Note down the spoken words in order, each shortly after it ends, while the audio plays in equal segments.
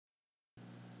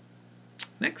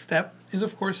Next step is,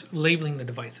 of course, labeling the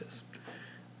devices.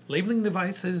 Labeling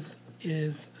devices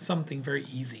is something very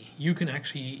easy. You can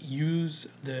actually use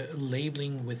the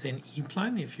labeling within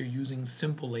EPLAN if you're using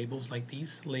simple labels like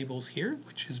these labels here,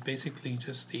 which is basically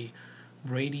just a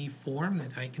Brady form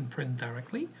that I can print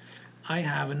directly. I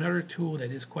have another tool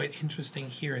that is quite interesting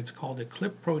here. It's called the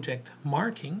Clip Project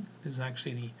Marking. This is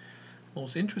actually the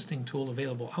most interesting tool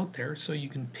available out there. So you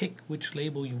can pick which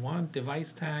label you want,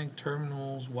 device tag,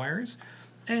 terminals, wires,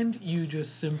 and you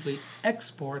just simply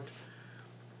export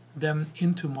them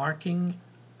into marking,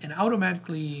 and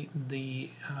automatically the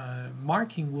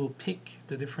marking will pick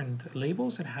the different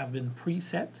labels that have been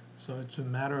preset. So it's a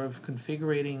matter of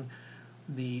configuring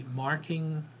the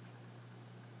marking.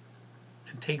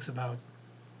 It takes about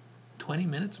 20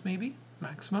 minutes maybe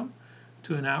maximum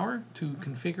to an hour to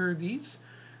configure these.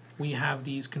 We have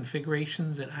these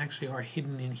configurations that actually are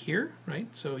hidden in here, right?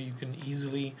 So you can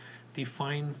easily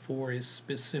define for a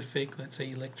specific, let's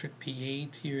say electric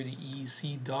P8 here, the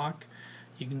EEC dock.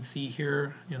 You can see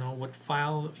here, what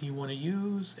file you want to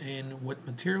use and what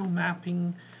material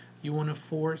mapping you want to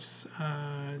force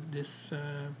this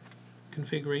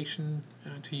configuration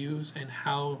to use, and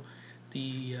how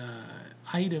the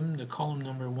item, the column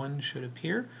number 1, should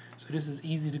appear. So this is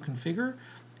easy to configure,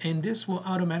 and this will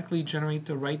automatically generate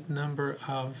the right number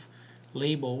of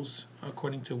labels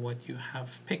according to what you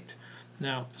have picked.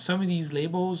 Now, some of these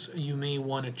labels you may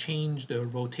want to change the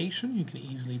rotation. You can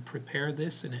easily prepare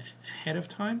this ahead of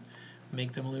time,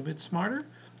 make them a little bit smaller,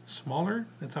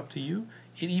 that's up to you.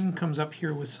 It even comes up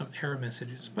here with some error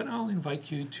messages, but I'll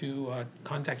invite you to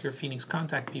contact your Phoenix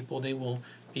contact people. They will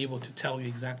be able to tell you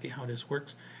exactly how this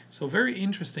works. So very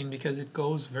interesting, because it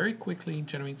goes very quickly,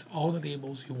 generates all the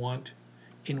labels you want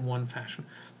in one fashion.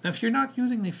 Now, if you're not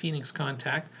using the Phoenix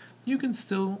contact, you can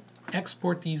still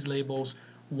export these labels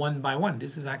one by one.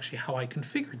 This is actually how I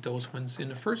configured those ones in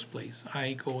the first place.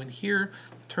 I go in here,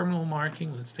 terminal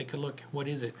marking, let's take a look. What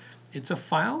is it? It's a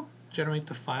file, generate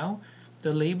the file,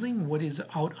 the labeling, what is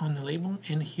out on the label,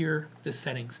 and here the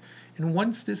settings. And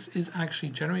once this is actually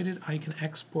generated, I can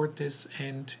export this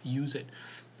and use it.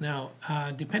 Now,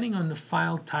 depending on the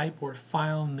file type or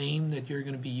file name that you're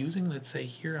going to be using, let's say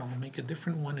here I'll make a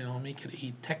different one and I'll make it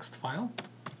a text file.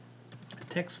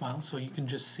 So you can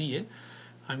just see it.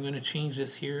 I'm going to change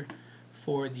this here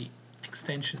for the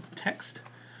extension text,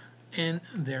 and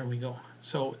there we go.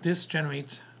 So this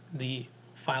generates the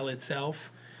file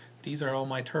itself. These are all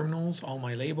my terminals, all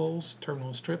my labels,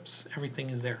 terminal strips, everything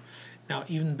is there. Now,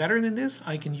 even better than this,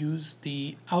 I can use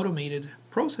the automated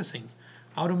processing.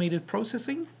 Automated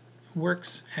processing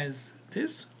works as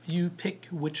this. You pick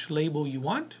which label you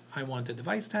want. I want the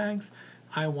device tags.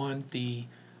 I want the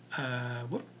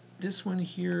this one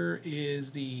here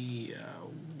is the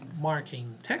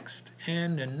marking text,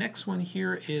 and the next one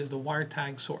here is the wire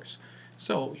tag source.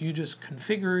 So you just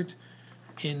configure it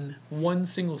in one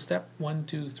single step. 1,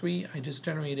 2, 3. I just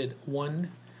generated 1,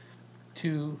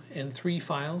 2, and 3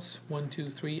 files. 1, 2,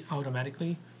 3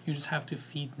 automatically. You just have to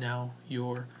feed now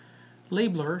your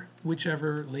labeler,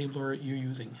 whichever labeler you're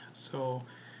using. So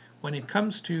when it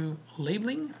comes to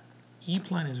labeling,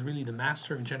 EPLAN is really the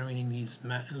master of generating these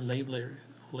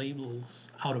labels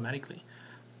automatically.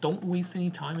 Don't waste any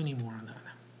time anymore on that.